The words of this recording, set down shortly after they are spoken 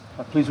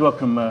Please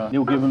welcome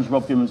Neil Gibbons,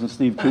 Rob Gibbons and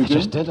Steve Coogan. You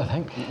just did, I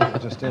think. I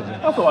just did.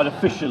 Yeah. I thought I'd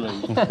officially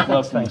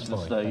welcome you to the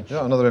stage.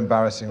 Not another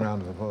embarrassing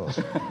round of applause.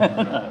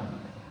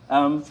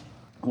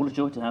 What a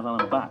joy to have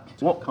Alan back.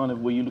 So what kind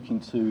of were you looking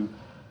to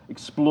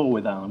explore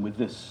with Alan with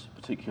this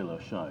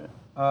particular show?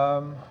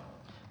 I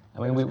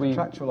mean, we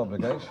contractual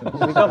obligations.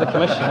 We got the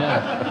commission,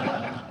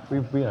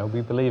 yeah.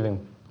 We believe in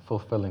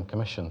fulfilling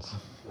commissions.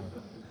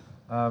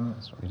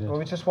 That's what we did. Well,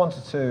 we just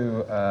wanted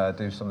to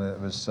do something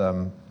that was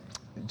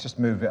just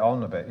move it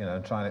on a bit,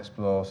 and try and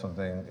explore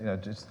something,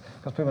 just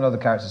because people know the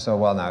characters so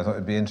well now. I thought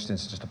it'd be interesting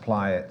to just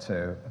apply it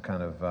to a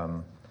kind of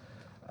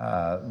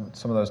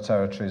some of those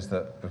territories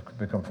that we've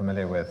become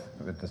familiar with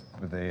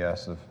the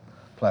sort of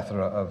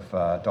plethora of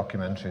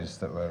documentaries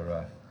that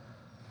we're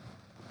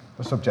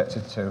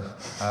subjected to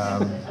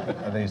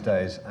these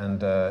days,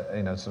 and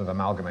sort of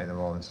amalgamate them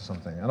all into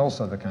something. And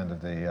also the kind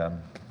of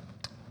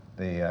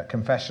the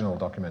confessional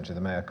documentary,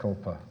 the Mea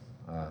Culpa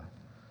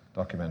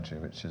documentary,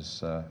 which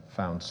has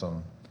found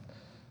some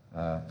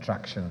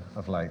traction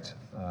of late.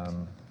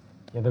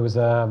 There was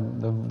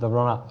the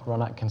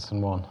Ron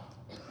Atkinson one.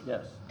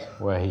 Yes.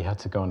 Where he had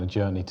to go on a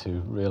journey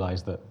to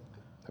realise that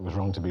it was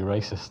wrong to be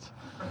racist.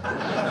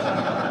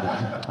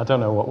 I don't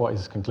know what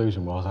his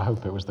conclusion was. I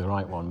hope it was the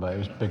right one, but it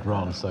was Big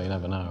Ron, so you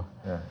never know.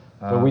 Yeah.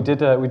 But we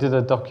did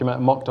a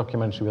mock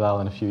documentary with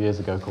Alan a few years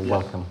ago called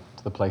Welcome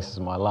to the Places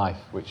of My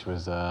Life, which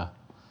was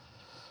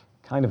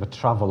kind of a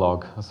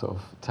travelogue, a sort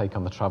of take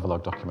on the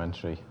travelogue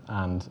documentary,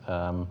 and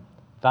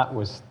that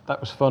was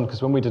fun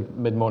because when we did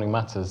Mid Morning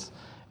Matters,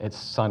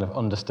 it's kind of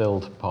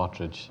undistilled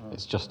Partridge.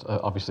 It's just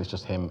obviously it's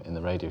just him in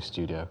the radio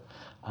studio,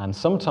 and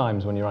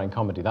sometimes when you're writing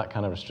comedy, that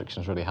kind of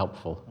restriction is really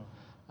helpful.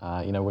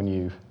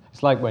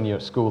 It's like when you're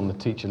at school and the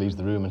teacher leaves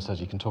the room and says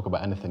you can talk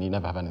about anything, you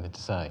never have anything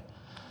to say.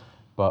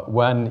 But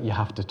when you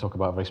have to talk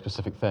about a very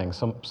specific thing,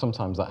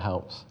 sometimes that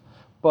helps.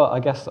 But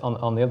I guess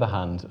on the other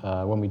hand,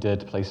 when we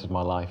did Places of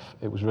My Life,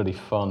 it was really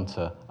fun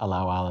to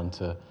allow Alan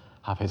to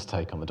have his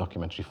take on the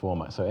documentary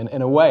format. So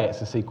in a way,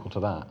 it's a sequel to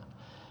that.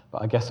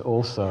 But I guess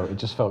also it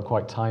just felt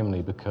quite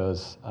timely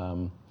because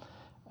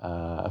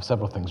of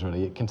several things,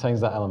 really. It contains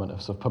that element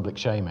of sort of public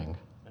shaming,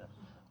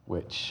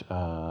 which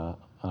I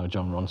know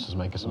John Ronson's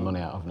making some money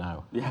out of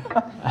now. Yeah.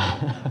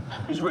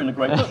 He's written a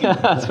great book.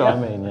 That's what I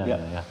mean,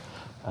 yeah.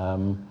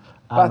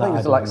 But I think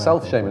it's like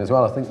self-shaming as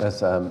well. I think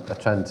there's a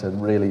trend to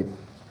really,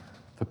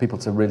 for people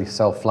to really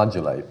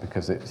self-flagellate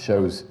because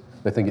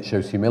they think it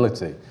shows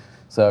humility.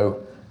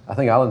 So I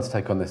think Alan's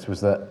take on this was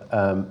that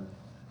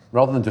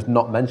rather than just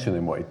not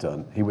mentioning what he'd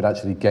done, he would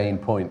actually gain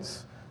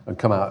points and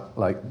come out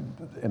like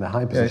in a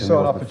high position. Yeah, he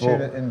saw an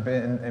opportunity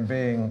in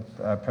being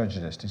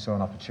prejudiced. He saw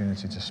an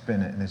opportunity to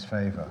spin it in his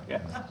favour. Yeah.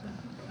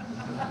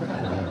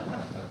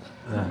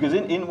 Because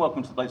in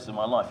Welcome to the Places of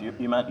My Life,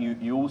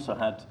 you also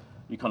had,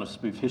 you kind of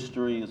spoofed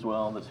history as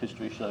well. There's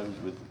history shows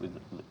with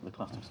the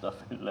classic stuff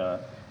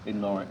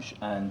in Norwich,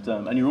 and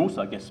you're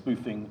also, I guess,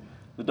 spoofing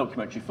the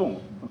documentary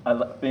film.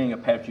 Being a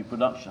Pear Tree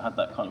production, had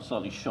that kind of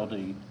slightly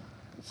shoddy,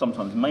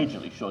 sometimes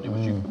majorly shoddy,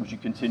 which you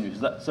continue.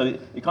 So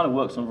it kind of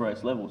works on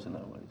various levels in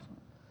that way.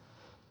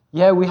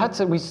 Yeah, we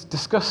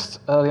discussed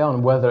early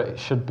on whether it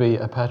should be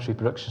a Pear Tree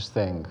Productions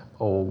thing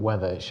or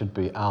whether it should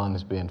be Alan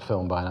is being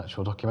filmed by an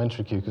actual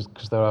documentary crew,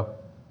 because there are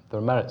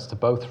merits to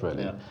both,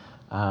 really. Yeah.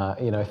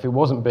 If it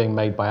wasn't being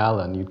made by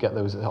Alan, you'd get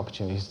those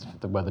opportunities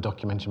where the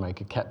documentary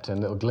maker kept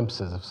in little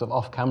glimpses of sort of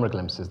off-camera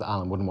glimpses that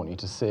Alan wouldn't want you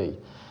to see.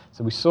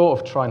 So we sort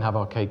of try and have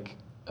our cake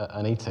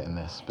and eat it in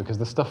this, because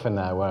there's stuff in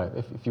there where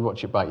if you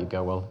watch it back, you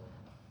go, well,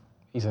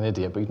 he's an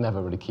idiot, but you'd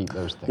never really keep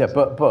those things. Yeah,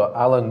 but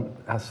Alan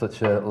has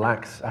such a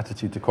lax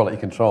attitude to quality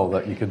control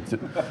that you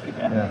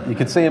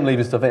could see him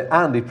leaving stuff in,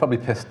 and he'd probably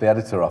pissed the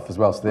editor off as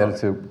well, so the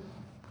editor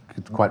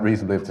could quite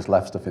reasonably have just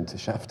left stuff in to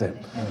shaft him.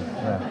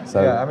 Yeah.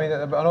 So, yeah, I mean,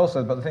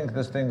 but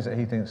there's things that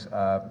he thinks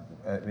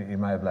he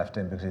may have left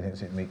in because he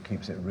thinks it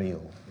keeps it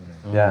real,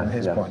 from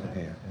his point of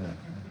view.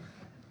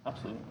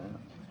 Absolutely.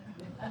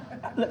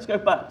 Let's go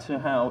back to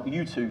how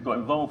you two got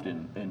involved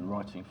in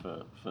writing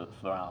for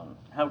Alan.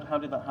 How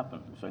did that happen,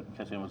 so in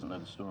case anyone doesn't know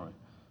the story?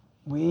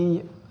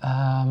 We...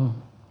 Shall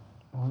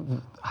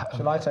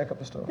I take up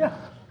the story? Yeah,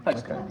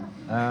 thanks. Okay.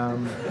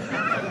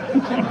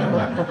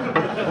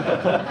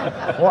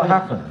 What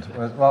happened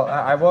was, well,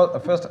 I wrote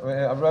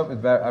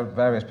with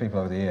various people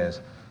over the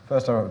years.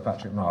 First I wrote with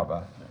Patrick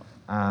Marber,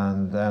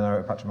 and then I wrote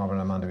with Patrick Marber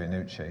and Amanda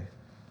Iannucci,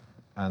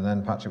 and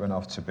then Patrick went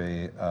off to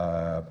be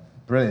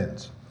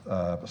brilliant,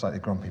 slightly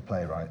grumpy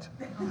playwright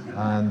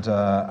and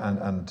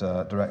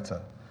director,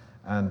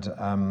 and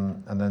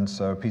then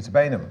so Peter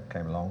Bainham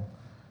came along,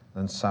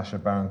 then Sacha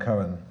Baron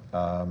Cohen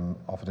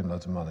offered him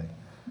loads of money,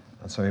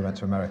 and so he went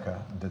to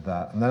America and did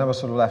that, and then I was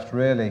sort of left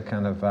really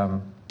kind of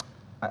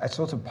I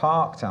sort of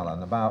parked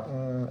Alan about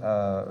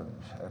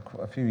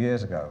a few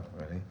years ago,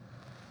 really,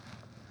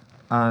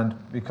 and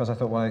because I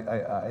thought, well,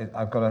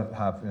 I've got to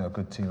have a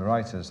good team of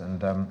writers,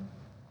 and I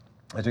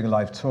was doing a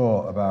live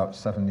tour about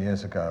 7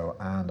 years ago,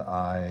 and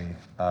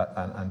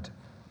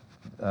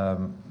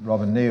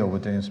Rob and Neil were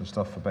doing some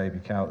stuff for Baby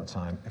Cow at the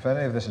time. If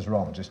any of this is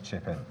wrong, just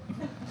chip in.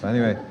 So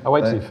anyway, I'll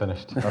wait till you've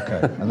finished.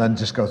 Okay, and then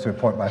just go through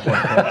point by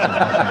point.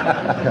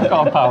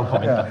 Got a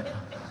PowerPoint. Yeah.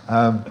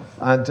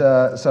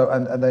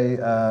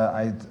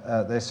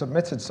 They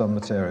submitted some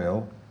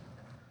material.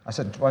 I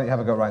said, why don't you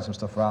have a go write some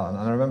stuff for Alan?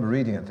 And I remember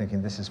reading it and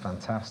thinking, this is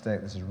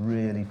fantastic, this is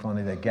really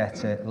funny, they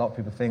get it. A lot of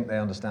people think they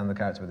understand the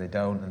character, but they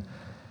don't. And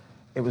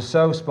it was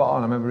so spot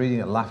on. I remember reading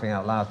it, laughing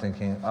out loud,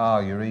 thinking, oh,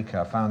 eureka,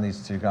 I found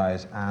these two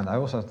guys. And I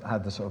also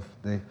had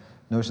the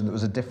notion that there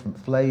was a different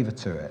flavour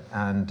to it.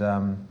 And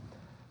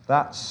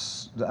that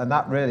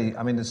really,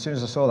 I mean, as soon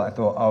as I saw that, I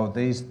thought, oh,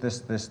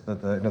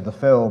 the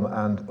film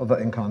and other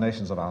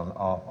incarnations of Alan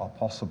are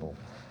possible.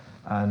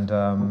 And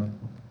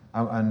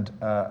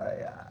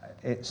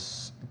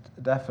it's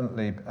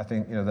definitely, I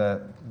think,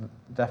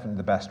 definitely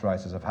the best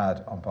writers I've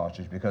had on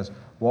Partridge, because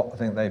what I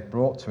think they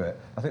brought to it,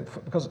 I think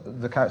because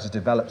the characters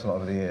developed a lot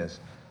over the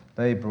years,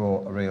 they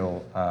brought a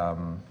real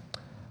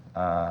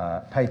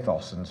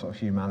pathos and sort of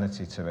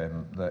humanity to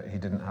him that he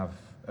didn't have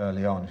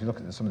early on. If you look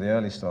at some of the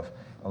early stuff,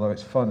 although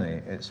it's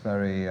funny, it's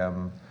very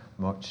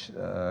much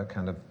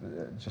kind of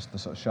just the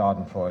sort of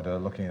Schadenfreude,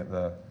 looking at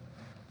the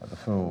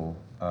fool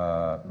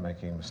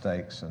making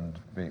mistakes and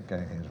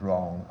getting things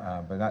wrong.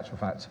 But in actual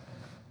fact,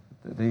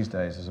 these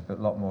days there's a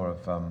lot more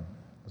of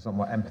there's a lot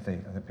more empathy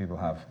I think people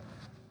have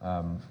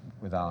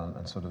with Alan,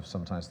 and sort of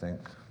sometimes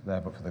think,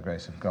 there but for the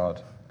grace of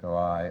God go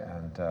I.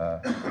 And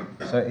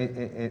so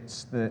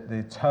it's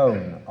the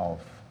tone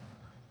of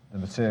the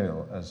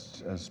material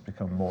has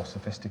become more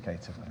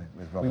sophisticated, I think,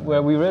 with Robin.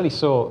 Where we really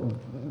saw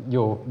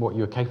what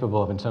you were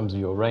capable of in terms of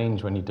your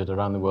range when you did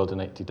Around the World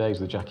in 80 Days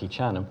with Jackie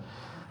Chan. And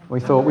we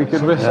thought we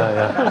could really... So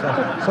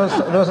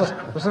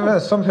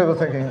there's some people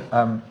thinking,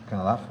 can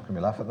we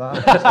laugh at that?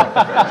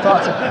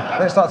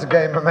 They start to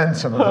gain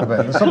momentum a little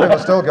bit. And some people are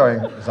still going,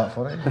 is that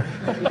funny?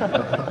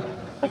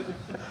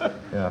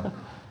 Yeah.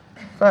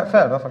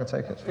 Fair enough, I can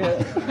take it.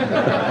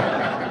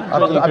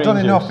 I've done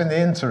enough in the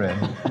interim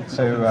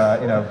to,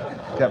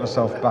 get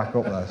myself back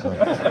up there. So,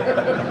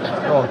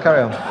 go on,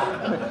 carry on.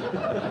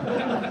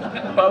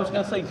 But I was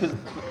going to say, because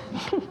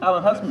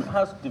Alan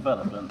has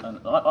developed, and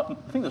I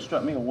think that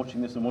struck me on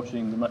watching this and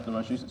watching the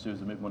most recent series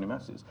of Mid-Morning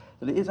Masses,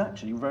 that it is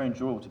actually very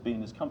enjoyable to be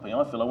in his company.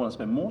 I feel I want to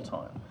spend more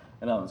time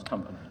in Alan's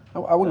company.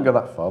 I wouldn't go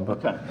that far,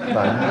 but... Okay.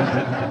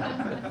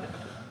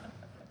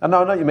 And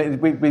no, you mean,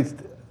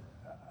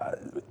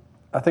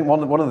 I think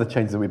one of the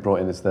changes that we brought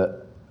in is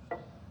that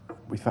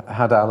we've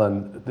had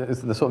Alan,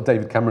 the sort of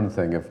David Cameron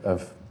thing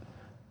of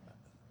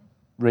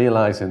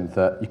realising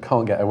that you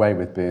can't get away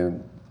with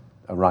being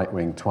a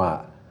right-wing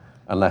twat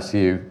unless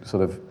you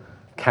sort of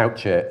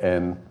couch it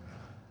in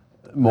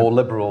more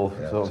liberal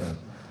sort of...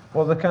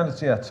 Well, the kind of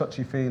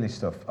touchy-feely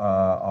stuff,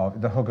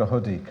 the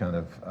hugger-hoodie kind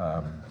of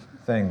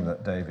thing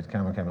that David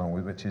Cameron came along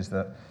with, which is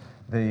that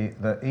the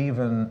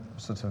even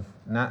sort of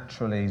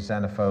naturally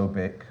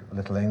xenophobic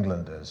Little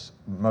Englanders,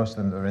 most of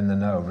them that are in the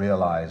know,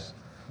 realise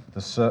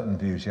there's certain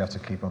views you have to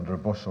keep under a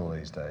bushel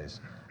these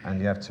days, and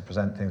you have to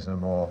present things in a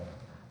more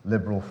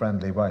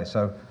liberal-friendly way.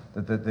 So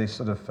the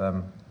sort of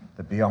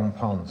the beyond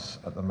Ponce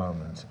at the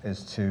moment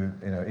is to,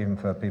 even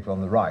for people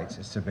on the right,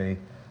 is to be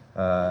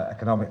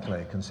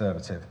economically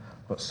conservative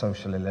but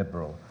socially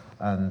liberal.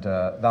 And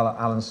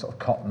Alan's sort of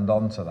cottoned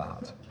onto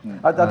that.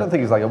 I don't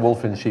think he's like a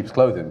wolf in sheep's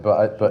clothing,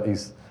 but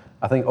he's...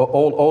 I think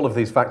all of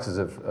these factors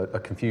are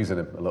confusing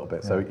him a little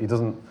bit. So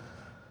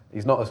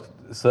he's not as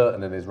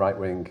certain in his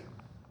right-wing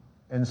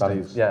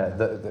values,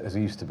 as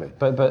he used to be.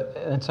 But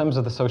in terms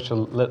of the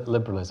social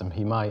liberalism,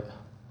 he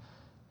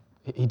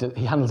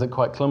handles it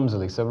quite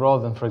clumsily. So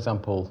rather than, for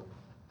example,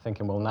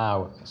 thinking, well,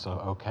 now it's sort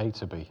of okay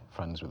to be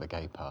friends with a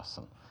gay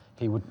person,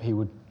 he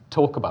would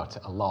talk about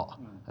it a lot,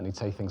 and he'd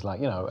say things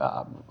like, I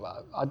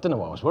don't know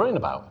what I was worrying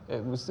about.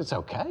 It's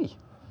okay.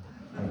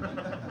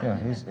 Yeah,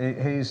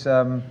 he's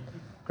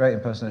great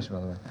impersonation, by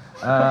the way.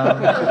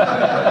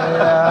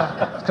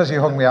 It's because you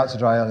hung me out to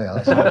dry earlier.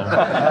 That's all.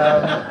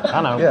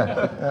 I know.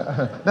 Yeah.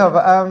 No,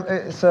 but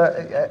it's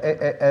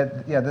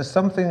there's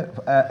something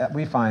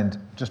we find,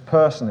 just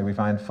personally, we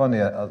find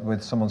funnier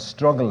with someone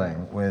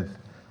struggling with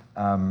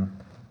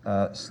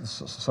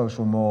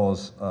social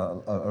mores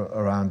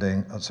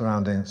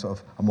surrounding sort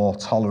of a more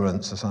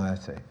tolerant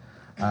society,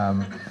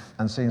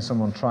 and seeing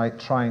someone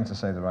trying to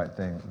say the right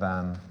thing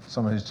than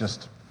someone who's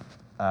just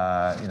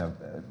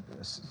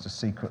just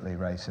secretly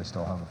racist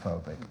or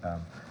homophobic.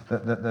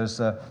 There's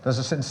a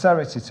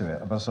sincerity to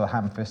it, but a sort of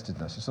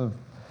ham-fistedness. It's sort of,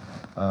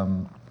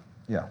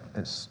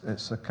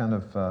 it's a kind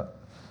of the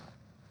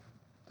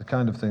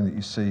kind of thing that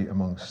you see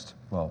amongst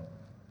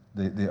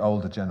the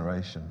older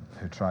generation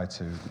who are trying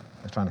to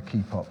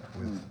keep up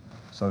with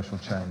social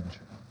change.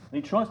 And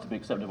he tries to be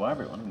accepted by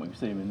everyone, and we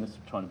see him in this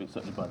trying to be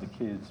accepted by the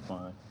kids,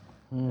 by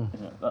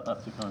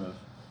that's a kind of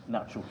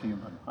natural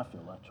human. I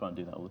feel like I try and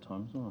do that all the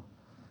time as well.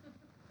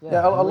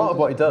 Yeah, a lot of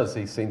what he does,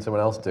 he's seen someone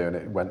else do, and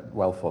it went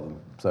well for them.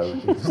 So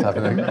he's just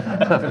having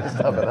a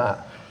stab at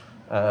that.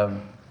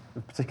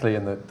 Particularly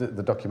in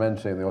the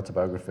documentary and the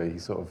autobiography,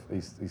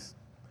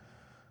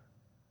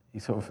 he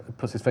sort of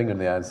puts his finger in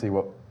the air and see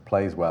what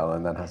plays well,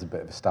 and then has a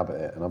bit of a stab at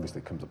it, and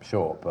obviously comes up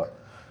short. But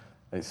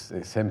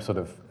it's him sort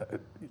of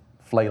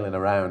flailing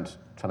around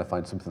trying to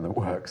find something that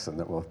works and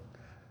that will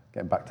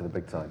get him back to the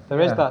big time. There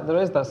is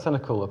that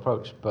cynical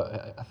approach,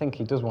 but I think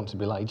he does want to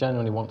be liked. He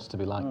genuinely wants to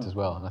be liked as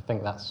well, and I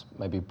think that's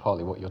maybe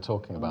partly what you're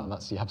talking about, and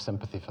that's you have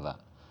sympathy for that,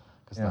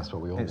 because that's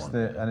what we all want.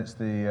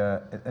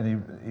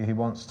 And he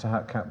wants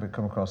to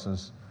come across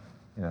as,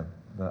 you know,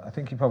 I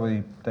think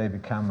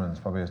David Cameron's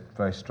probably a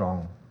very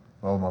strong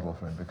role model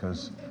for him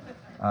because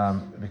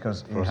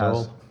he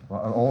has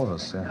all of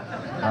us,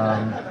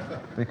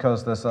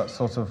 because there's that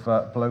sort of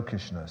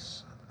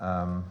blokishness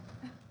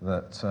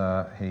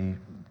that he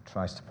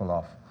tries to pull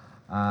off,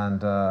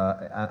 and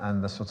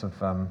the sort of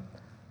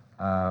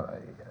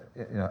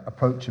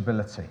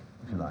approachability,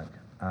 if you like,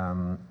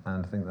 and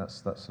I think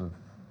that's sort of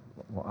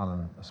what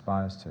Alan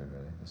aspires to,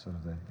 really.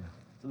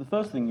 So the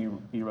first thing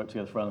you wrote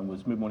together for Alan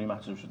was Mid Morning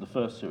Matters, which was the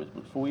first series,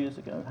 but 4 years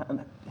ago.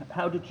 And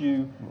how did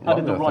the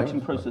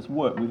writing process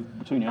work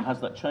between you? And has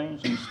that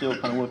changed? Are you still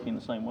kind of working in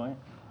the same way?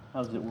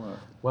 How does it work?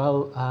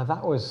 Well,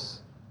 that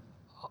was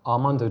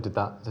Armando did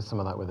some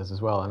of that with us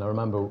as well, and I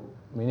remember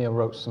me and Neil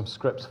wrote some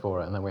scripts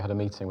for it, and then we had a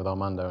meeting with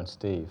Armando and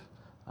Steve,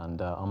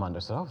 and Armando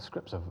said, "Oh, the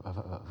scripts are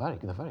very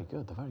good. They're very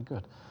good."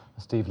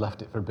 And Steve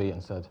left it for a beat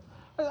and said,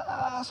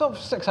 "Sort of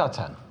 6 out of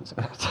 10." 6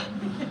 out of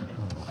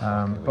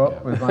 10.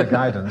 But with my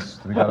guidance,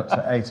 we got up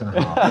to 8.5,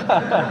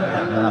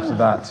 and then after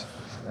that,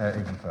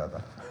 even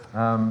further.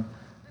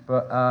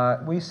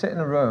 But we sit in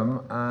a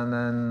room,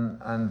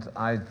 and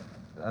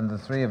the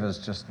three of us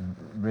just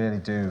really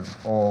do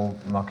all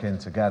knock in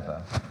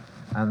together,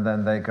 and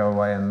then they go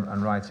away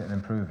and write it and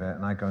improve it,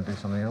 and I go and do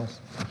something else.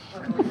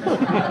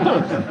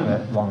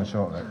 Long and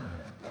short of it.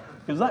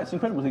 Because that's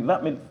incredible thing.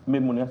 That Mid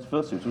Morning Matters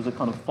first series was a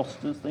kind of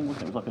Foster's thing,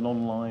 wasn't it? It was like an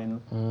online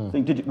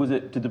thing. Did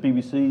the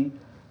BBC?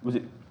 Was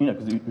it, you know,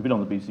 because you've been on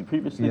the BBC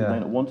previously, did they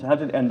not want it? How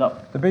did it end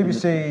up? The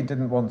BBC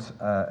didn't want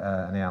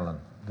any Alan.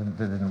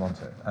 They didn't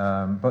want it.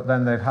 But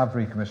then they have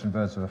recommissioned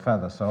Birds of a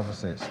Feather, so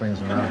obviously it swings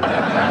around.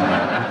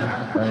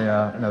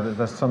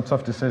 There's some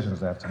tough decisions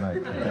they have to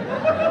make.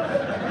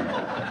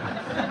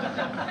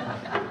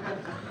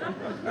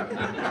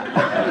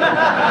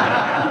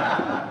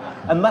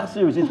 And that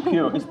series is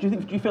pure. Do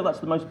you feel that's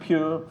the most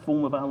pure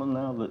form of Alan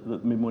now, the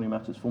Mid Morning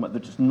Matters format? They're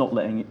just not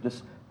letting it,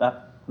 just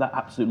that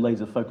absolute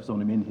laser focus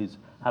on him in his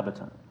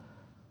habitat.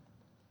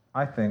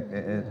 I think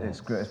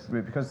it's great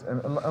because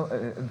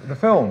the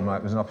film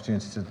was an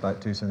opportunity to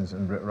do things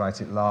and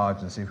write it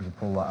large and see if we could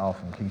pull that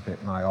off and keep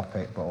it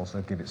myopic, but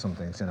also give it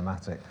something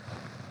cinematic.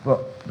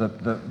 But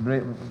the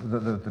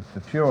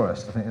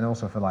purist, I think, and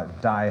also for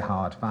like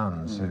die-hard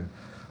fans who,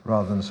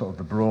 rather than sort of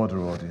the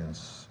broader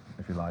audience,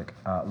 if you like,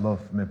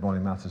 love Mid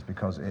Morning Matters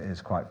because it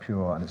is quite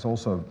pure, and it's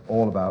also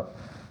all about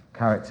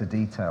character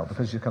detail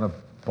because you're kind of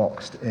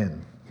boxed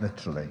in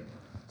literally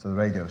to the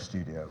radio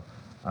studio.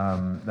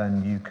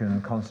 Then you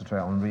can concentrate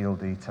on real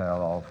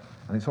detail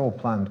and it's all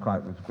planned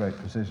quite with great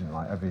precision,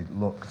 like every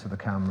look to the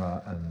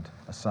camera and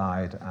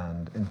aside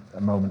and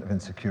a moment of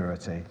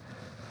insecurity.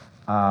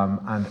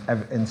 And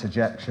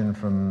interjection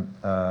from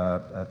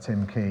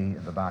Tim Key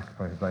at the back,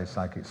 who plays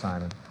Psychic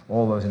Simon.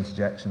 All those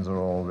interjections are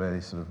all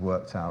really sort of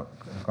worked out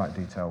in quite a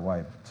detailed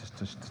way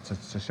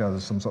to show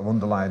there's some sort of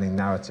underlying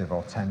narrative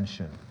or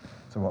tension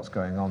to what's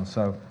going on.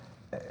 So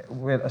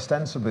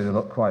ostensibly they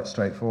look quite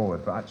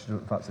straightforward, but actually,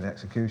 in fact, in the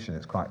execution,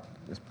 it's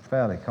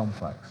fairly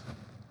complex.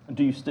 And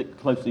do you stick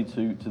closely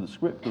to the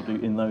script, or do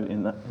you in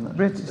that?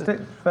 We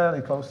stick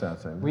fairly closely, I'd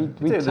say. We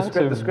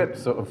the script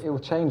sort of. It will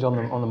change on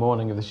the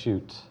morning of the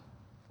shoot.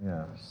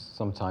 Yeah.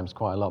 Sometimes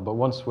quite a lot, but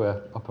once we're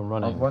up and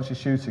running. Once you're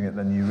shooting it,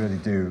 then you really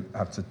do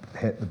have to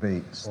hit the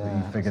beats that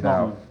you figured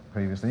out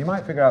previously. You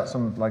might figure out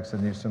some, like I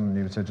said, some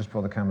you would say just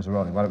before the cameras are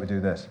rolling. Why don't we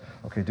do this?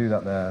 Okay, do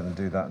that there, and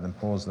do that, and then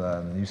pause there,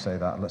 and then you say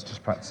that. Let's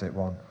just practice it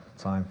one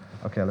time.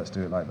 Okay, let's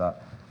do it like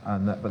that.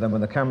 But then when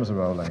the cameras are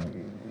rolling,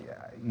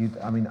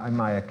 I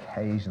might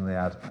occasionally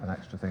add an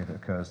extra thing if it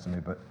occurs to me,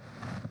 but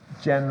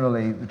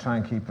generally we try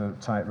and keep a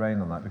tight rein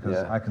on that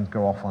because I can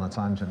go off on a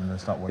tangent and then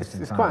start wasting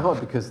time. It's quite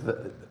hard because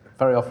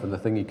very often the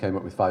thing you came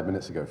up with 5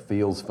 minutes ago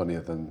feels funnier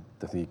than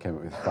the thing you came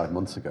up with 5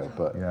 months ago.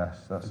 But yes,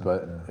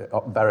 it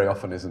very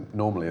often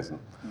normally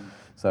isn't.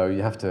 So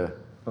you have to.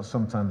 But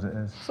sometimes it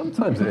is.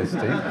 Sometimes it is,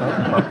 Steve.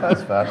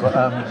 That's fair.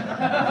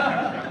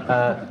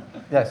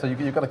 But, so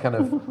you've got to kind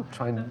of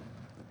try and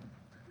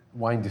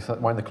wind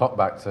the clock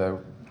back to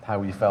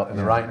how you felt in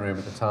the writing room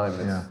at the time.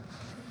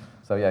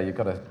 So you've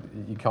got to.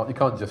 You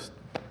can't just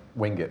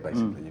wing it.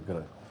 Basically, you've got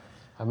to.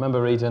 I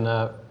remember reading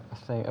a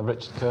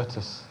Richard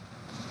Curtis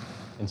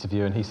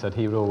interview, and he said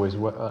he would always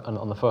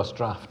on the first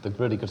draft, the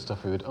really good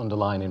stuff he would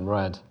underline in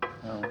red,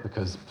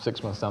 because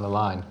 6 months down the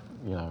line,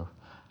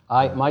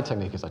 my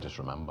technique is I just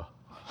remember.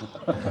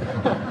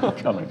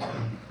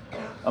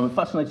 I'm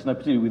fascinated to know,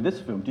 particularly with this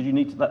film, did you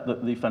need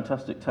the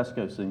fantastic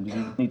Tesco scene? Did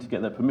you need to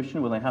get their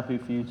permission? Were they happy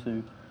for you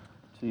to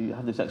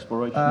have this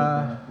exploration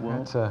of the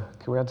world?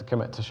 We had to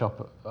commit to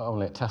shop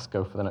only at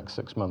Tesco for the next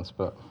 6 months,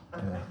 but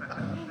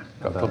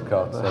got a club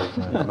card, so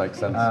it makes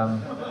sense.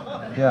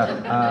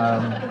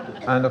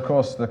 And of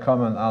course, the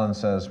comment Alan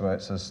says, where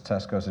it says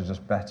Tesco's are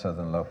just better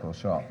than local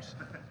shops.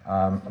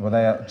 Well,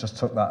 they just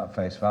took that at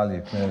face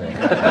value, clearly.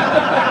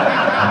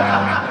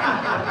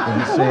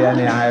 Didn't see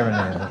any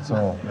irony in it at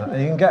all.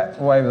 And you can get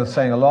away with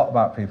saying a lot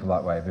about people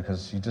that way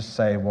because you just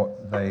say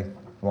what they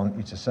want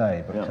you to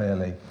say, but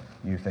clearly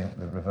you think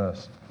the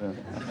reverse.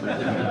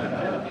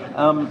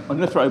 I'm going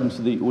to throw it open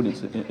to the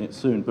audience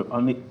soon, but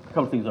a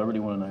couple of things I really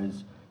want to know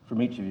is,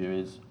 from each of you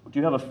is, do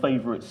you have a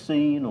favourite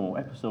scene or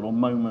episode or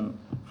moment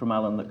from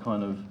Alan that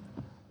kind of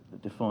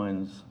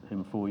defines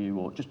him for you,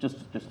 or just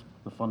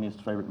the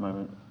funniest favourite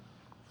moment?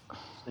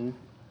 Steve?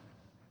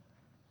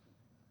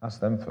 Ask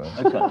them first.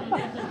 Okay.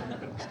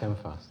 Ask him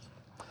first.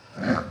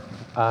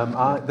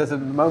 There's a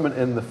moment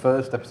in the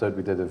first episode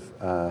we did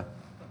of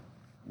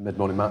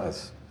Mid-Morning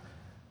Matters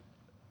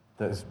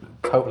that is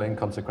totally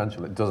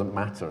inconsequential. It doesn't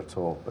matter at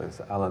all. But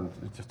it's Alan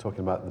just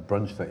talking about the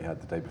brunch that he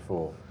had the day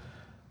before,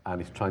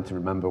 and he's trying to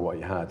remember what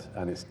he had,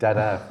 and it's dead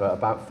air for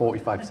about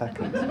 45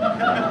 seconds.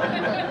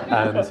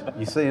 And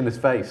you see in his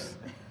face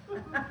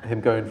him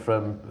going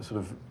from sort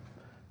of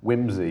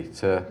whimsy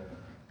to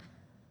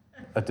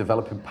a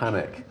developing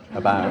panic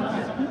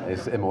about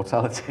his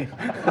immortality.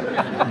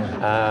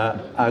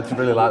 I just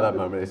really like that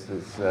moment. It's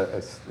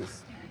a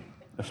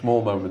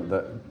small moment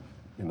that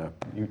you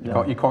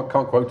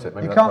can't quote it.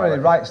 Maybe You can't really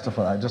write stuff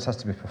like that. It just has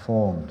to be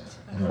performed.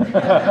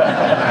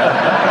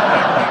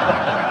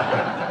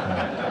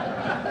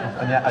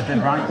 And yet I did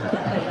write it.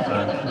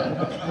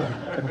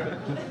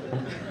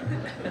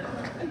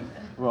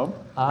 Rob?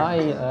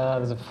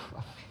 There's a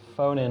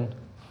phone in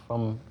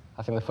from,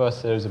 I think, the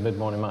first series of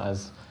Mid-Morning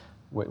Matters,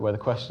 where the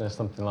question is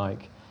something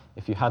like,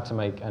 if you had to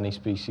make any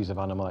species of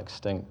animal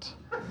extinct,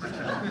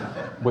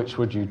 which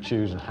would you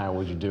choose and how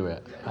would you do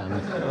it? And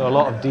there are a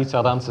lot of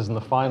detailed answers, and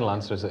the final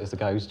answer is the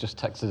guy who's just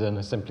texted in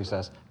and simply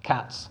says,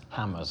 cats,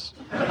 hammers.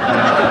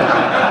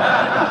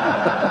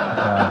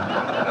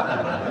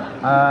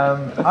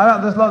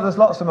 There's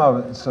lots of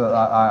moments that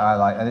I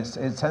like, and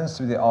it tends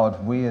to be the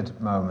odd,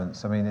 weird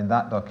moments. I mean, in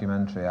that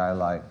documentary, I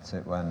liked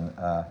it when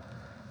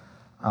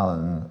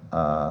Alan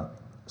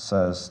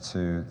says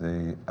to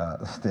the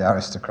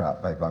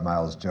aristocrat, played by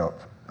Miles Jupp,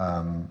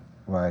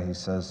 where he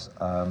says,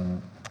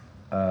 I'm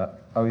not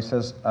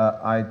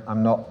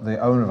the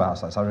owner of a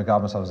house, I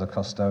regard myself as a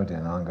custodian.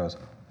 And Alan goes,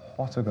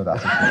 what a good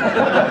attitude.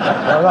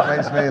 Well, that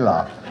makes me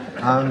laugh.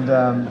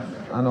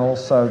 And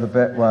also the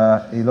bit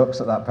where he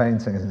looks at that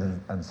painting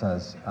and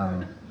says,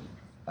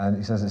 and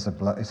he says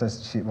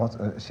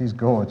she's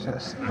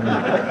gorgeous,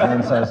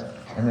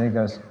 and then he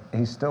goes,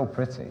 he's still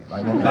pretty.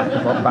 Like,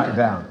 look back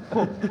down.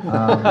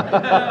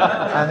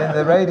 And in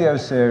the radio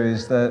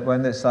series,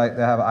 when it's like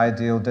they have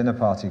ideal dinner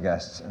party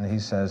guests, and he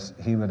says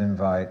he would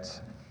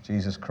invite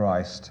Jesus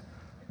Christ,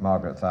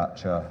 Margaret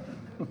Thatcher,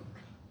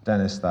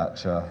 Dennis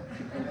Thatcher,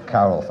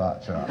 Carol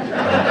Thatcher,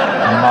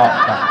 and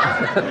Mark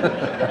Thatcher.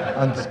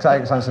 And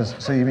Craig says,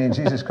 so you mean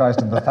Jesus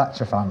Christ and the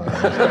Thatcher family?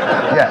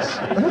 Yes.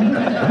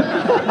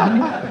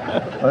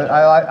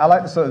 I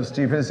like the sort of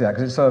stupidity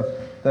because it's sort of,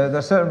 there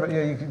are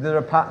certain, there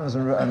are patterns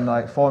and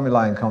like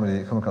formulae in comedy that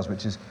you come across,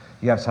 which is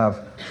you have to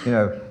have,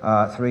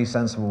 three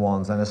sensible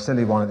ones and a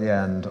silly one at the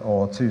end,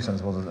 or two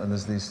sensible ones, and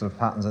there's these sort of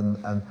patterns, and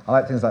I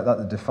like things like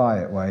that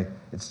defy it, where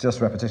it's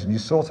just repetition. You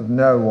sort of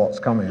know what's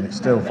coming, and it's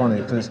still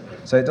funny,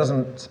 so it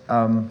doesn't,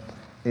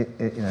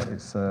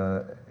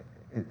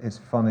 it's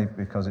funny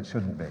because it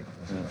shouldn't be.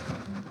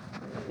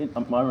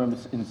 I remember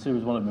in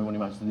series 1 of Mid-Morning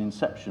Matters, the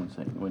Inception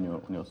scene, when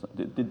you're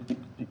did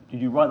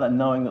you write that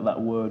knowing that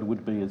word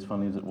would be as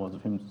funny as it was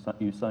of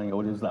you saying it,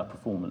 or is that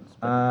performance?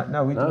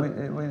 No,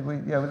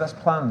 that's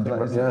planned.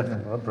 Rob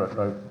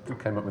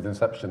came up with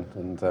Inception,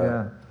 and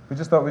we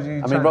just thought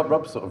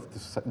Rob sort of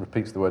just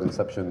repeats the word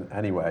Inception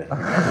anyway,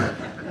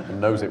 and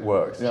knows it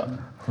works. Yeah.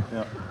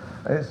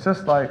 It's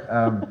just like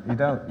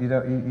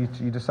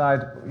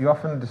you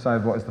often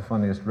decide what is the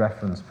funniest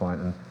reference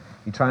point, and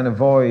you try and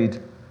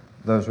avoid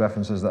those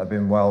references that have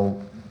been well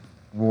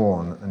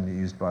worn and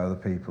used by other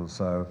people.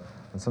 So,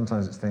 and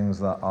sometimes it's things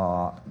that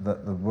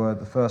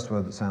the first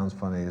word that sounds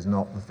funny is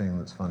not the thing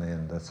that's funny,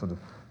 and the sort of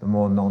the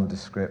more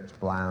nondescript,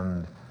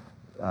 bland,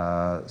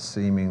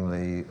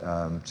 seemingly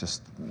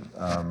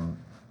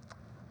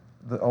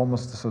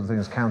almost the sort of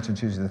things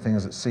counterintuitive, the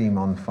things that seem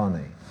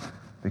unfunny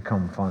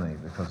become funny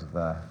because of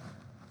their.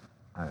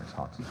 It's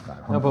hard to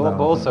describe. No, but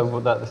also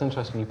it's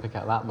interesting you pick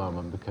out that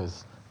moment,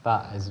 because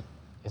that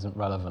isn't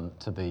relevant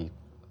to the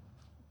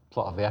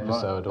plot of the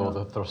episode or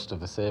the thrust of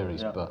the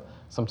series, but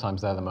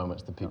sometimes they're the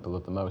moments that people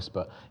love the most.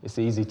 But it's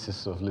easy to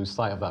sort of lose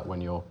sight of that when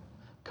you're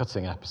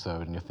cutting an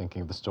episode and you're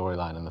thinking of the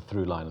storyline and the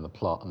through line and the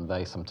plot, and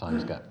they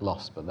sometimes get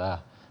lost, but they're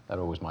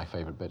always my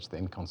favourite bits, the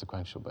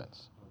inconsequential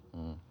bits.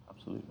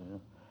 Absolutely, yeah.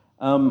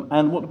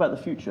 And what about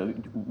the future?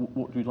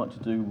 What would you like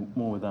to do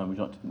more with that? Would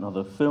you like to do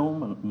another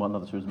film and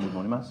another series of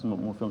Mid-Morning Matters and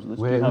more films of this?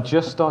 We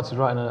just started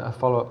writing a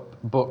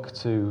follow-up book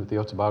to the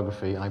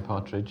autobiography, I,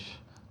 Partridge,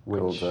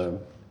 which... called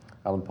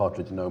Alan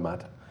Partridge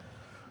Nomad.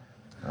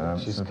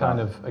 She's kind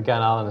of,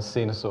 again, Alan has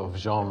seen a sort of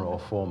genre or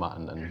format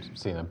and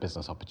seen a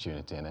business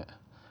opportunity in it.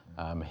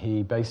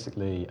 He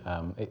basically,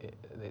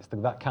 it's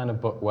that kind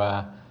of book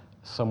where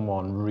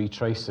someone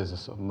retraces a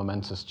sort of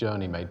momentous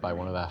journey made by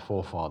one of their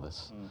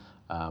forefathers.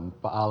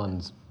 But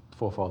Alan's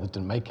forefathers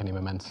didn't make any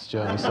momentous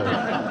journey, so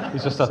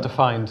he's just had to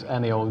find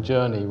any old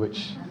journey,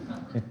 which,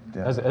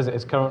 as it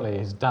is currently,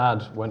 his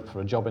dad went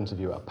for a job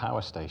interview at a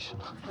power station,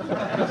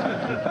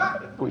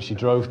 which he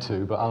drove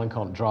to, but Alan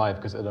can't drive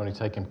because it would only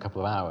take him a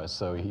couple of hours,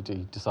 so he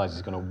decides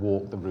he's going to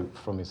walk the route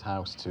from his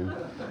house to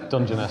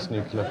Dungeness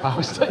Nuclear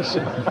Power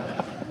Station.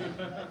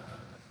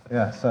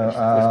 Yeah, so... it's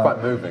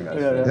quite moving,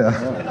 actually.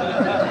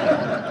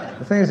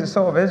 The thing is, it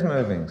sort of is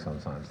moving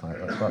sometimes. Like,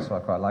 that's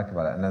what I quite like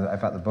about it. And in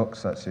fact, the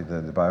books, actually,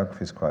 the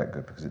biography is quite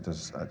good because it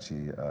does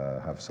actually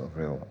have sort of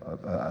real...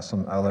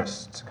 although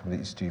it's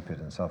completely stupid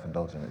and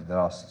self-indulgent, there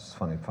are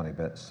funny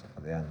bits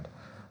at the end.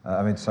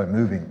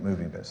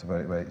 Moving bits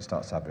where it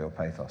starts to have real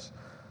pathos.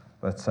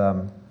 But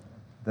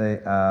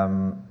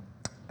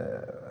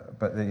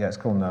it's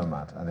called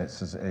Nomad, and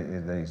he's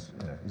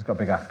got a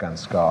big Afghan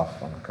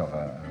scarf on the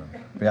cover,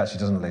 but he actually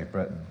doesn't leave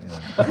Britain.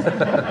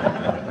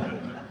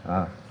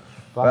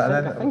 But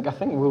I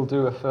think we'll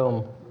do a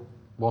film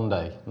one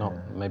day,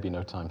 maybe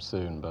no time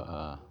soon, but.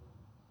 I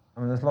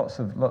mean,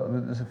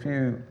 there's a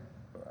few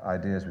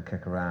ideas we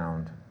kick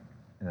around.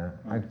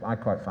 I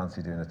quite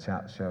fancy doing a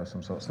chat show of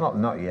some sort. It's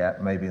not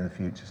yet, maybe in the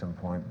future some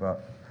point,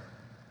 but.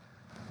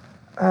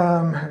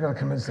 I've got to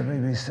convince the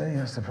BBC,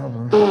 that's the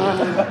problem.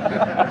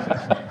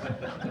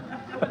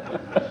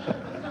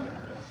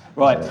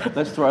 Right,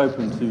 let's throw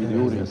open to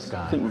the audience.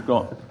 I think we've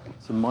got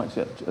some mics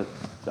yet.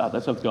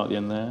 Let's have the guy at the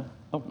end there.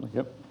 Oh,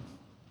 yep.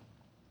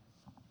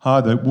 Hi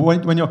there.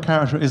 When your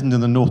character isn't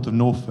in the north of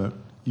Norfolk,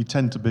 you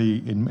tend to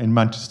be in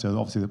Manchester.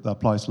 Obviously, that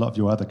applies to a lot of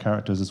your other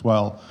characters as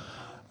well.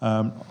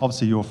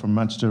 Obviously, you're from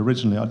Manchester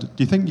originally. Do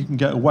you think you can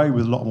get away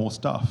with a lot more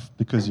stuff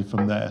because you're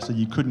from there? So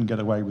you couldn't get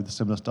away with the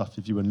similar stuff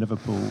if you were in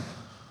Liverpool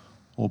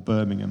or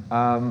Birmingham?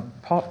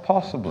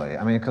 Possibly.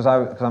 I mean, because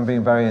I'm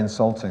being very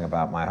insulting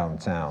about my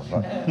hometown.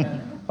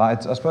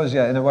 But I suppose,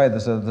 in a way, there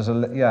is a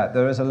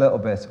little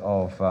bit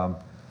of.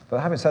 But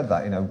having said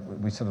that,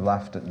 we sort of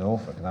laughed at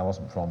Norfolk, and I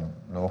wasn't from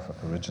Norfolk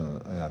originally.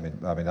 We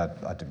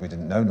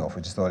didn't know Norfolk.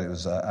 We just thought it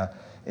was.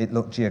 It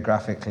looked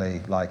geographically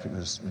like it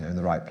was, in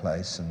the right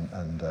place,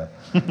 and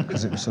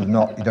because it was sort of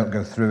not. You don't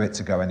go through it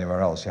to go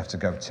anywhere else. You have to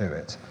go to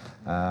it.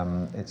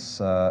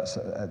 So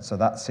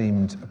that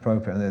seemed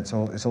appropriate, and it's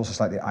also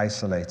slightly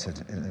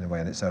isolated in a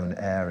way in its own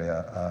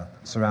area,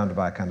 surrounded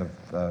by a kind of.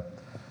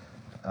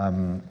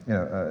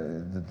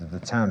 The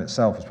town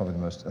itself is probably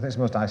I think it's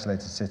the most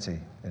isolated city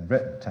in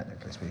Britain,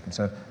 technically speaking.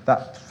 So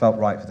that felt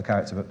right for the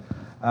character.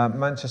 But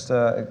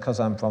Manchester, because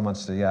I'm from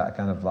Manchester,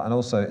 and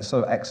also it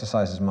sort of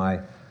exercises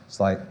my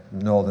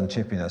northern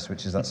chippiness,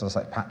 which is that sort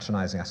of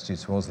patronising attitude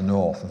towards the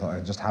north. I thought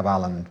I'd just have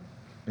Alan,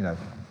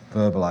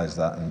 verbalise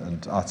that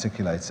and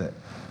articulate it.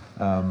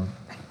 I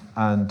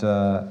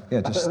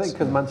think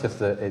because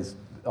Manchester is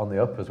on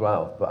the up as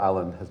well, but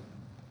Alan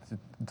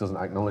doesn't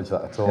acknowledge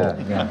that at all.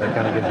 Yeah. It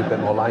kind of gives you a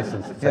bit more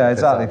license.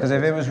 Exactly. Because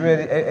if it was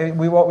really,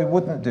 what we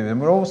wouldn't do, and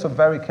we're also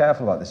very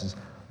careful about this, is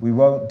we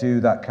won't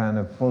do that kind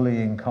of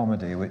bullying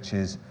comedy, which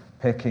is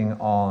picking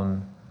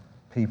on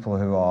people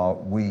who are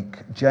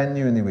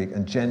genuinely weak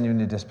and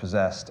genuinely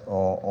dispossessed,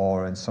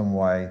 or in some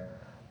way,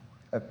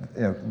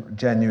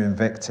 genuine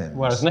victims.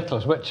 Whereas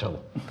Nicholas Witchell.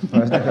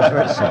 He's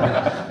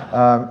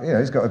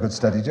got a good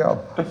steady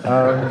job. Steady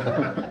job.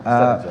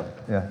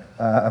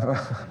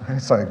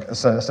 Sorry, a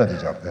steady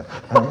job. Yeah.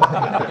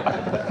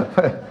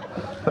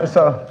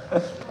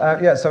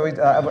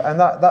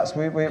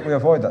 We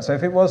avoid that. So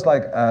if it was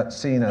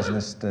seen as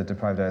this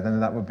deprived area,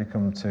 then that would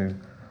become too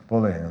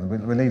bullying, and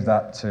we leave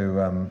that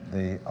to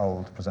the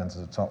old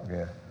presenters of Top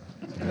Gear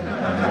to do,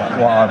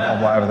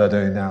 whatever they're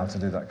doing now to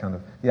do that kind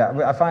of.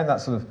 I find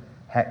that sort of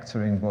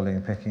hectoring,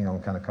 bullying, picking on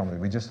kind of comedy.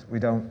 We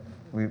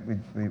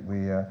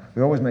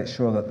always make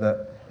sure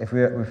that if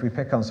we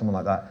pick on someone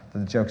like that,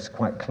 the joke is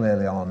quite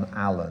clearly on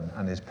Alan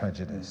and his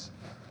prejudice.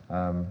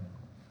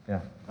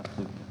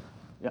 Absolutely.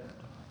 Yeah.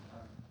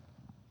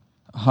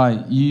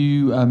 Hi,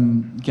 you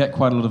get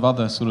quite a lot of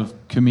other sort of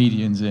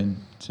comedians in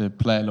to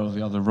play a lot of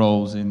the other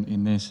roles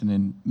in this and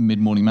in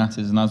Mid-Morning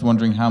Matters, and I was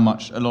wondering how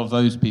much a lot of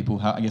those people,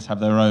 have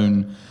their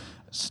own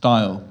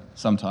style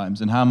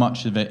sometimes, and how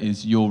much of it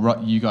is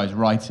you guys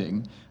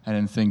writing and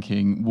then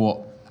thinking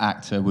what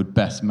actor would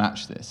best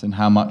match this, and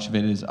how much of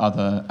it is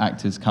other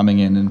actors coming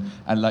in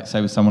and like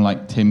say with someone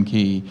like Tim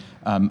Key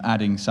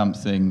adding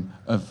something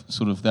of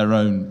sort of their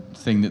own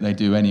thing that they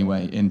do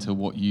anyway into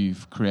what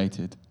you've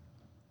created,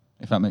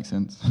 if that makes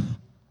sense.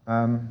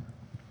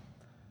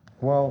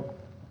 Well,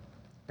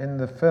 in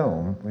the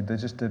film, they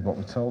just did what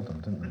we told them,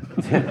 didn't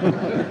they?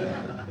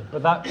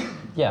 But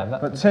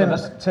some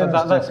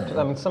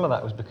of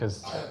that was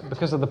because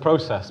of the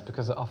process,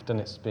 because often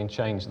it's being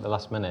changed at the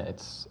last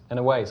minute. In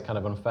a way, it's kind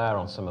of unfair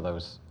on some of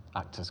those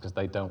actors because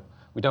we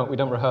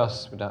don't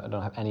rehearse. We don't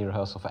have any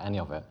rehearsal for any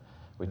of it.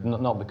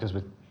 Not because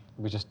we're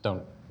just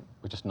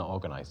not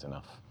organised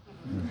enough,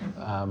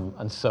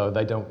 and so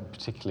they don't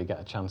particularly get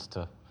a chance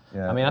to.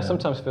 I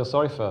sometimes feel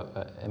sorry for,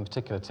 in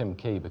particular, Tim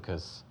Key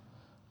because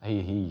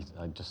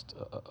I just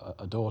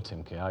adore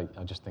Tim Key. I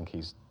just think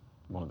he's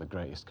one of the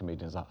greatest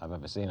comedians I've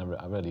ever seen.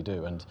 I really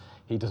do, and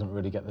he doesn't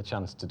really get the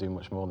chance to do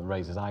much more than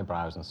raise his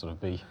eyebrows and sort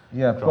of be.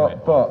 Yeah,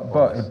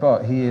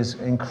 but he is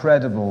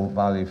incredible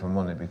value for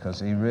money because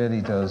he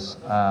really does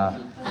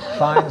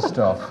find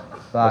stuff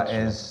that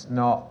is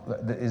not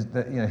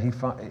that you know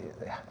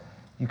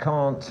you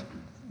can't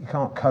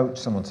coach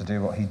someone to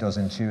do what he does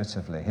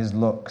intuitively. His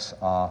looks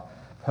are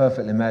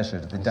perfectly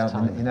measured. He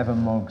never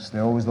mugs. They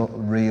always look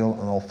real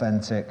and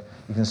authentic.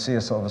 You can see you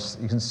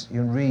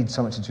can read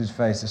so much into his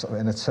face. He's sort of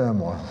in a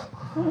turmoil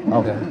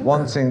of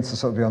wanting to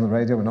sort of be on the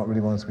radio, but not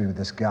really wanting to be with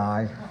this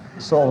guy.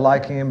 Sort of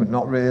liking him, but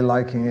not really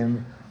liking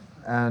him,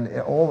 and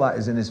all that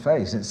is in his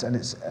face. He just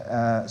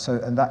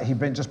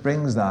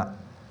brings that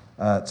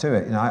to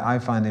it. You know, I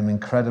find him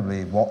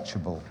incredibly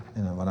watchable.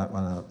 You know, when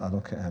I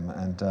look at him,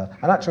 and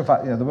in actual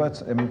fact, you know, the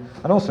words. I mean,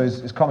 and also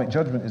his comic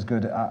judgment is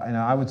good. You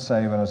know, I would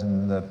say when I was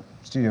in the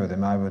studio with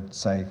him, I would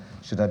say,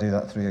 should I do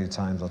that 3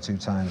 times or 2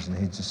 times, and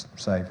he'd just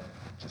say,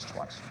 just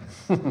twice.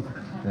 You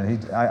know,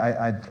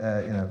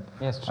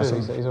 Yeah, it's true.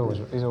 He's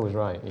always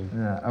right.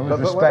 I would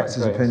respect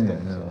his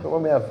opinion. You know. But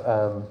when we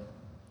have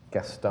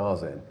guest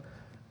stars in,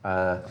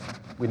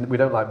 we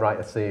don't like write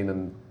a scene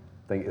and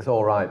think it's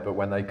all right, but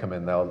when they come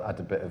in, they'll add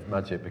a bit of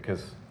magic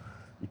because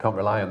you can't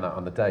rely on that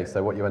on the day.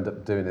 So what you end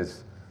up doing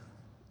is,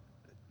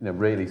 you know,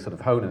 really sort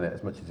of honing it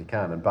as much as you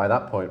can. And by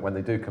that point, when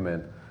they do come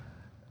in,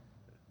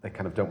 they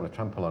kind of don't want to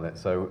trample on it.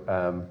 So,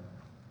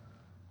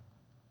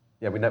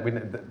 yeah, I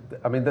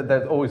mean,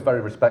 they're always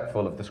very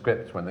respectful of the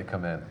script when they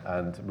come in,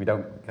 and we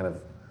don't kind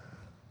of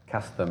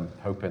cast them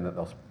hoping that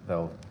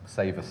they'll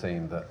save a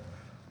scene that.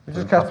 We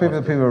just cast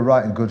people who are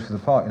right and good for the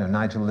part. You know,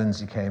 Nigel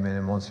Lindsay came in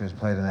and once he was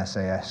played an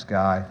SAS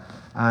guy,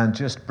 and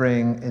just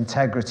bring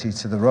integrity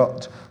to the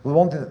rut. Well, the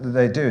one thing that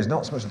they do is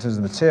not so much in terms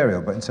of the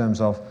material, but in terms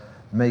of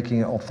making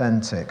it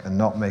authentic and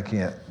not making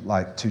it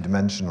like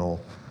two-dimensional,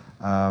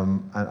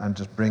 and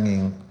just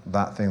bringing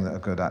that thing that a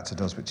good actor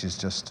does, which is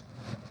just,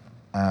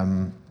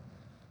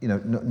 you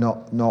know,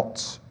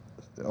 not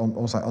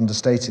almost like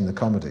understating the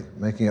comedy,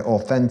 making it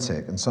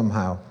authentic and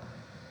somehow,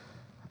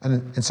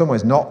 and in some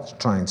ways not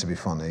trying to be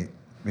funny,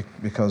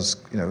 because,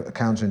 you know,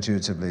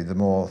 counterintuitively, the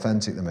more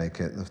authentic they make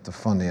it, the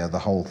funnier the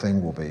whole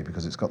thing will be,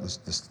 because it's got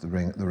the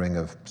ring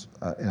of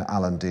you know,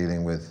 Alan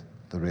dealing with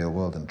the real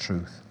world and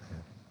truth. Yeah.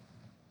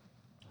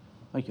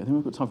 Thank you. I think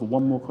we've got time for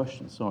one more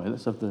question. Sorry,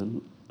 let's have the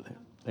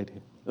lady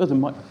here. Oh, the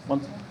mic.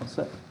 One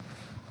sec.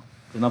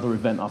 Another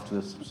event after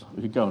this.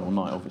 We could go on all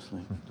night,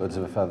 obviously. Birds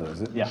of a feather, is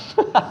it? Yeah.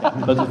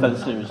 Birds of a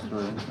feather series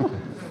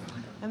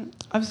 3.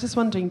 I was just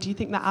wondering, do you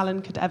think that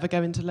Alan could ever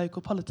go into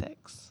local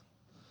politics?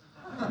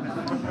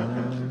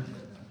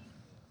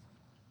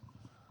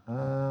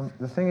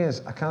 The thing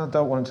is, I kind of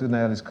don't want him to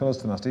nail his colours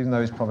to the mast, even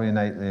though he's probably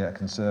innately a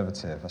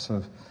conservative.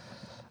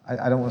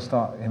 I don't want to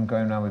start him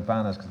going around with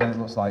banners, because then it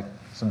looks like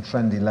some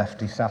trendy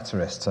lefty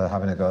satirist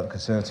having a go at the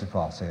Conservative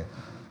Party.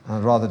 And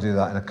I'd rather do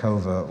that in a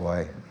covert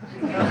way.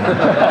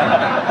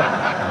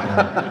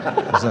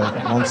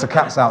 Once the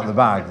cat's out of the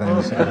bag, then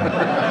it's,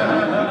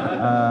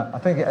 I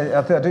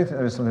do think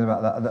there is something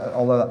about that,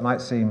 although that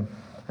might seem.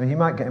 I mean, he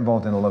might get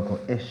involved in a local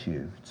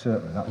issue.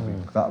 Certainly, that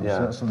would be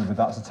something. But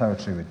that's a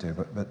territory we'd do.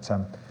 But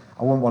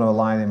I wouldn't want to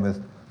align him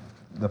with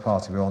the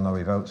party we all know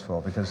he votes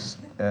for, because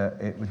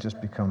it would just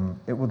become.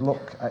 It would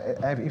look.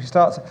 If you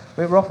start,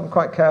 we're often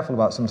quite careful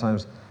about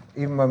sometimes,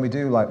 even when we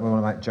do we want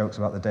to make jokes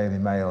about the Daily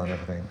Mail and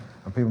everything.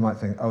 And people might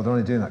think, oh, they're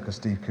only doing that because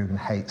Steve Coogan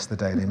hates the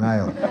Daily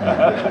Mail. It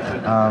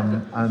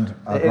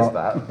is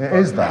that. It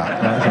is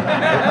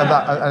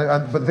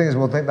that. But the thing is,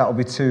 we'll think that will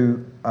be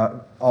too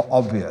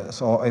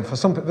obvious. Or for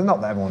some people,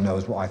 not that everyone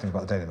knows what I think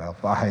about the Daily Mail,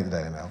 but I hate the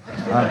Daily Mail.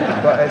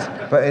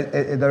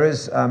 There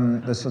is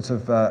the sort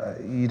of,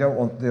 you don't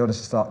want the audience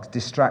to start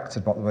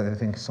distracted by the way they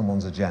think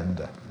someone's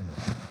agenda.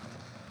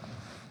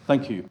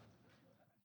 Thank you.